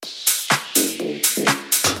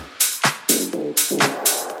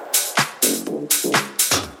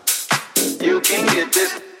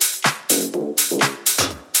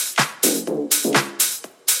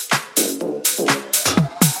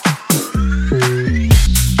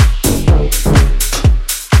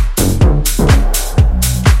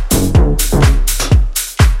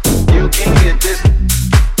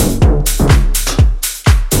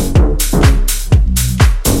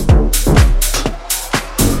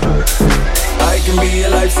can be a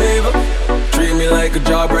lifesaver. Treat me like a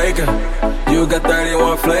jawbreaker. You got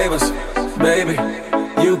 31 flavors, baby.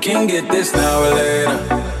 You can get this now or later,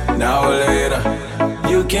 now or later.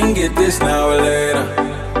 You can get this now or later,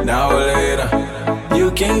 now or later.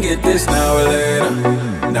 You can get this now or later,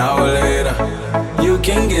 now or later. You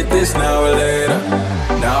can get this now or later,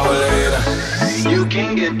 now or later. You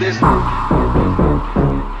can get this.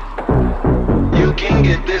 You can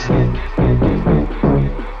get this.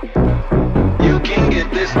 You can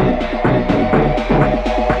get this. You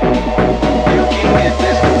can get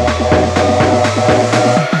this.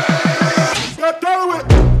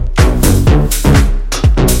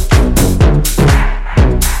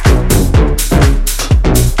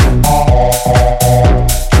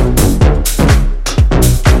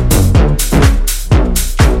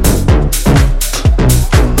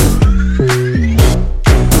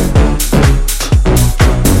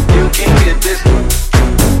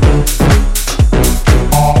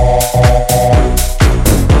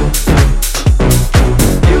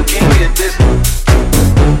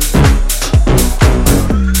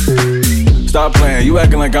 Stop playing, you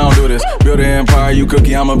acting like I don't do this. Build an empire, you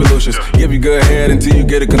cookie, I'm a Belucius. Give you good head until you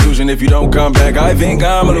get a conclusion. If you don't come back, I think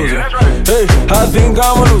I'm a loser. Hey, I think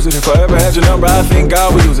I'm a loser. If I ever had your number, I think I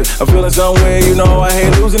would use it. I'm feeling some way, you know I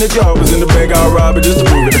hate losing. If your heart was in the bag, I'll rob it just to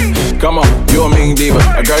prove it. Come on, you a mean diva.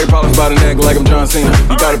 I got your problems by the neck like I'm John Cena.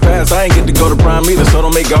 You got a pass, I ain't get to go to prime either, so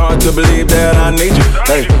don't make it hard to believe that I need you.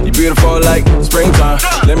 Hey, you beautiful like springtime.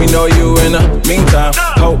 Let me know you in the meantime.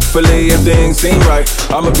 Hopefully if things seem right,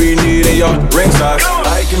 I'ma be needing your ring size.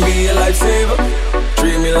 I can be a lifesaver.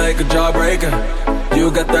 Treat me like a jawbreaker. You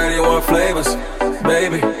got 31 flavors,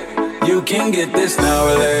 baby. You can get this now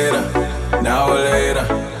or later, now or later.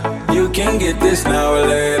 You can get this now or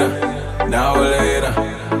later, now or later.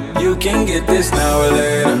 You can get this now or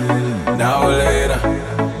later, now or later.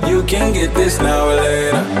 You can get this now or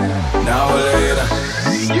later, now or later.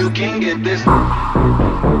 You can get this.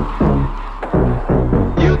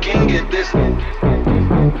 You can get this.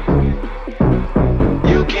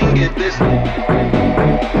 You can get this.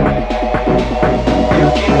 You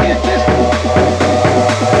can get this.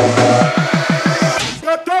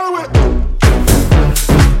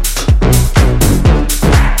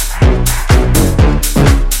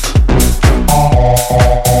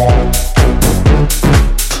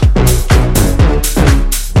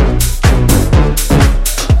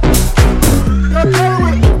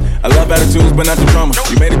 Attitudes, but not the drama.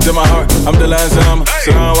 You made it to my heart, I'm the last summer.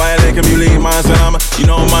 So now why they come you leave my salama? You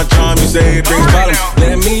know my charm, you say it brings problems.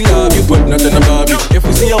 Let me love you, put nothing above you. If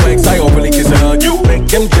we see your ex, I overly kiss and hug you.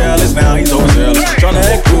 Make him jealous, now he's overzealous. Tryna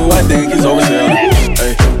act cool, I think he's overzealous.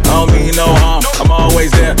 Hey, I don't mean no harm, I'm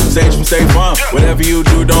always there. Sage from State Farm. Whatever you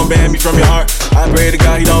do, don't ban me from your heart. I pray to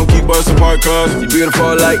God he don't keep us apart, cause you're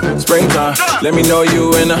beautiful like springtime. Let me know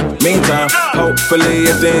you in the meantime. Hopefully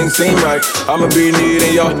if things seem right, I'ma be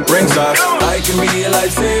needing your ring size. I can be a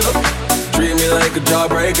lifesaver. Treat me like a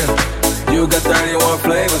jawbreaker. You got 31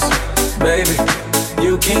 flavors, baby.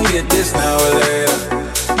 You can get this now or later,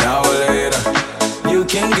 now or later. You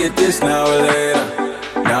can get this now or later,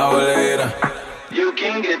 now or later. You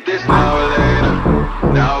can get this now or later,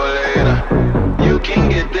 now or later. You can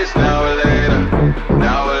get this now or later,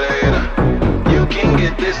 now or later. You can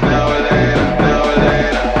get this now or later.